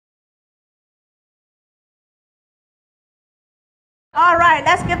All right,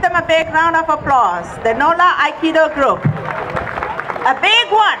 let's give them a big round of applause. The NOLA Aikido group. A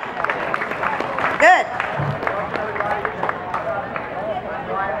big one. Good.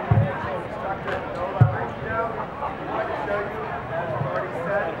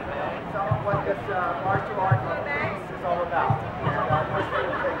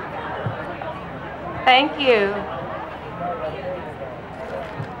 Thank you.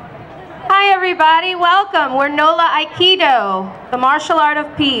 Hi everybody, welcome. We're NOLA Aikido, the martial art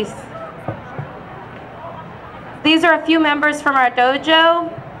of peace. These are a few members from our dojo,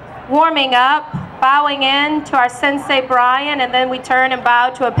 warming up, bowing in to our sensei Brian, and then we turn and bow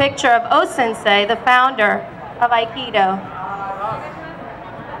to a picture of O-sensei, the founder of Aikido.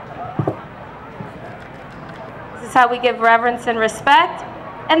 This is how we give reverence and respect.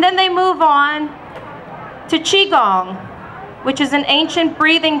 And then they move on to Qigong, which is an ancient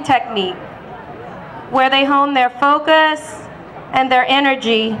breathing technique where they hone their focus and their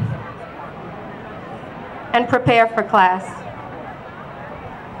energy and prepare for class.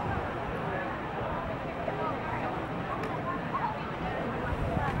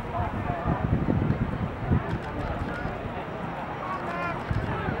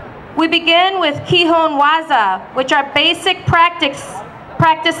 We begin with Kihon Waza, which are basic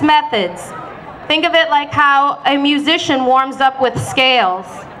practice methods. Think of it like how a musician warms up with scales.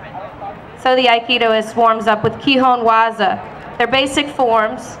 So the Aikidoist warms up with Kihon Waza. They're basic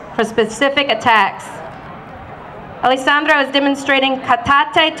forms for specific attacks. Alessandro is demonstrating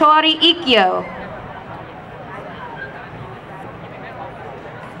Katate Tori Ikkyo.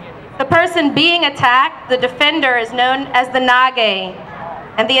 The person being attacked, the defender, is known as the Nage,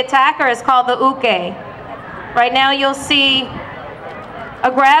 and the attacker is called the Uke. Right now you'll see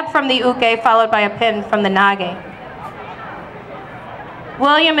a grab from the Uke followed by a pin from the Nage.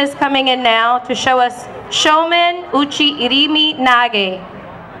 William is coming in now to show us Shomen Uchi Irimi Nage.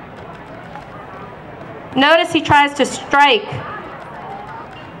 Notice he tries to strike,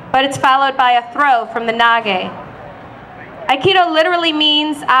 but it's followed by a throw from the Nage. Aikido literally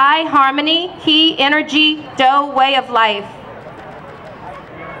means I, harmony, Ki, energy, Do, way of life.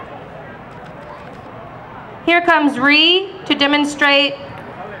 Here comes Ri to demonstrate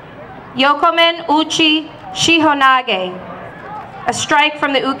Yokomen Uchi Shihonage, a strike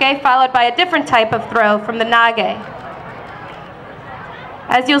from the Uke followed by a different type of throw from the Nage.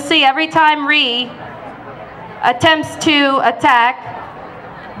 As you'll see, every time Ri attempts to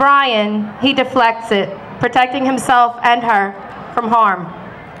attack Brian, he deflects it, protecting himself and her from harm.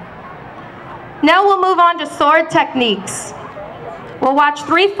 Now we'll move on to sword techniques. We'll watch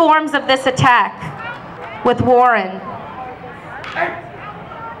 3 forms of this attack with Warren.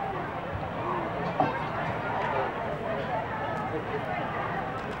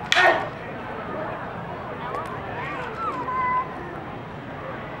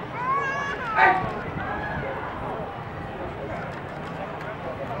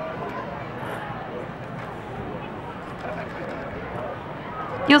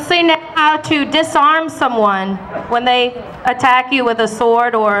 You'll see now how to disarm someone when they attack you with a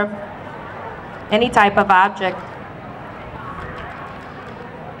sword or any type of object.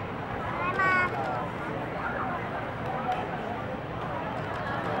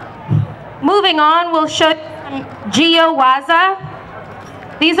 Moving on, we'll show you some Jio Waza.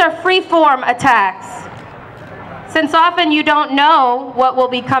 These are free-form attacks. Since often you don't know what will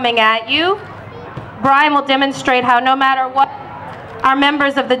be coming at you, Brian will demonstrate how no matter what our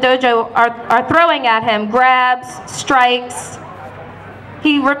members of the dojo are throwing at him, grabs, strikes,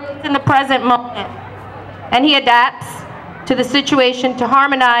 he remains in the present moment, and he adapts to the situation to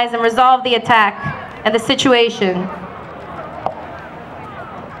harmonize and resolve the attack and the situation.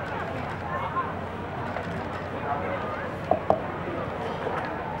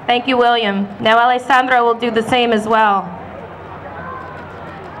 Thank you, William. Now Alessandro will do the same as well.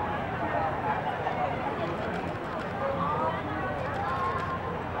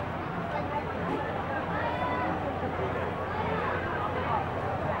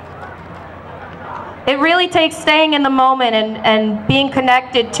 It really takes staying in the moment and being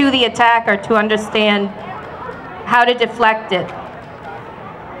connected to the attacker to understand how to deflect it.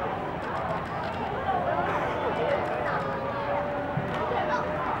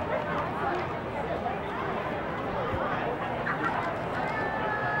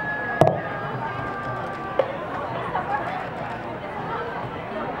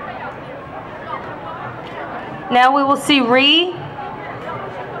 Now we will see Ri.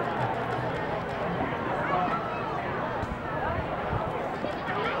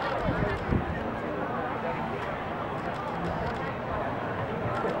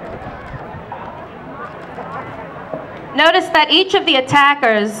 Notice that each of the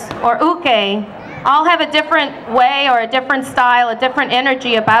attackers, or uke, all have a different way or a different style, a different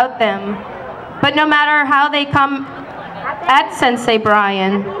energy about them. But no matter how they come at Sensei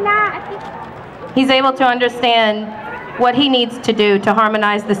Brian, he's able to understand what he needs to do to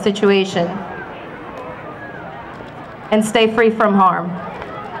harmonize the situation and stay free from harm.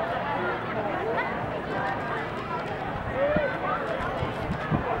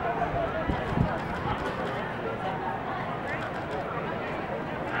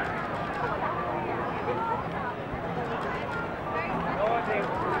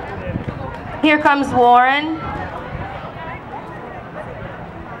 Here comes Warren.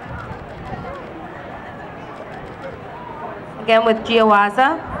 Again with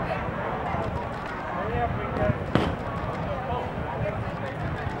Jiawaza.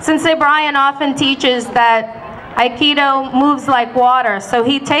 Sensei Brian often teaches that Aikido moves like water, so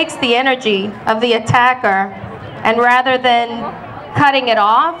he takes the energy of the attacker and rather than cutting it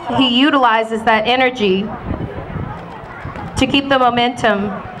off, he utilizes that energy to keep the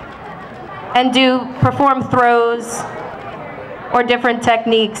momentum and perform throws or different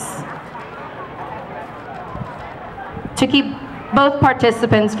techniques to keep both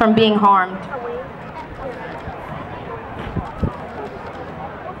participants from being harmed.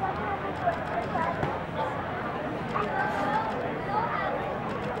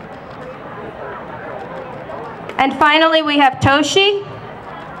 And finally, we have Toshi.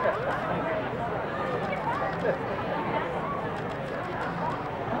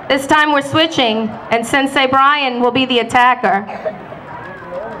 This time we're switching, and Sensei Brian will be the attacker.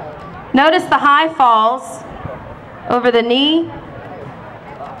 Notice the high falls over the knee.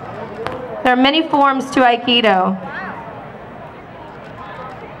 There are many forms to Aikido.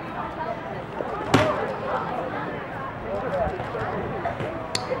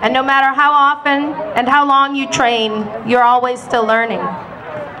 And no matter how often and how long you train, you're always still learning.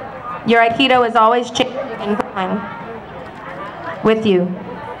 Your Aikido is always changing and growing with you.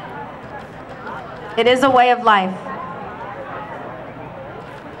 It is a way of life.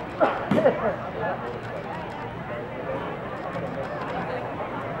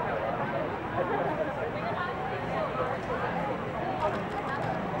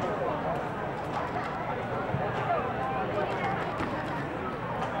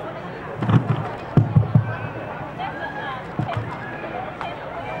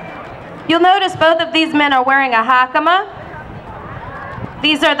 You'll notice both of these men are wearing a hakama.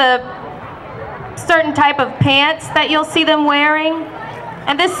 These are the certain type of pants that you'll see them wearing.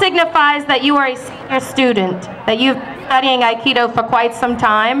 And this signifies that you are a senior student, that you've been studying Aikido for quite some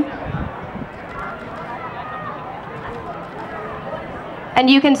time. And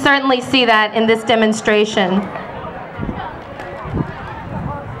you can certainly see that in this demonstration.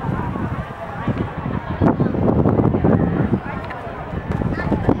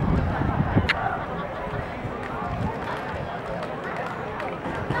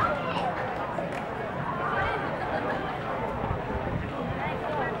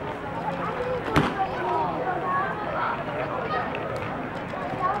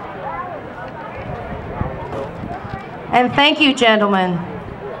 And thank you, gentlemen.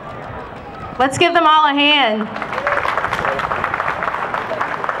 Let's give them all a hand.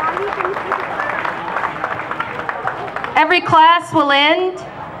 Every class will end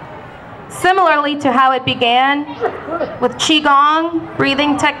similarly to how it began, with Qigong,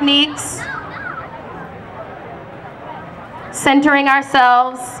 breathing techniques, centering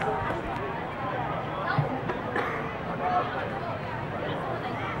ourselves,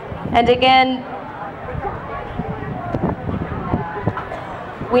 and again,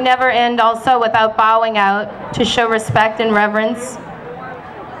 we never end also without bowing out to show respect and reverence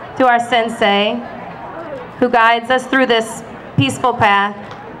to our sensei who guides us through this peaceful path.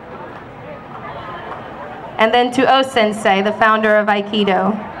 And then to O Sensei, the founder of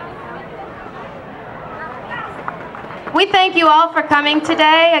Aikido. We thank you all for coming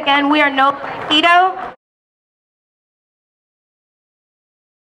today. Again, we are NOLA Aikido.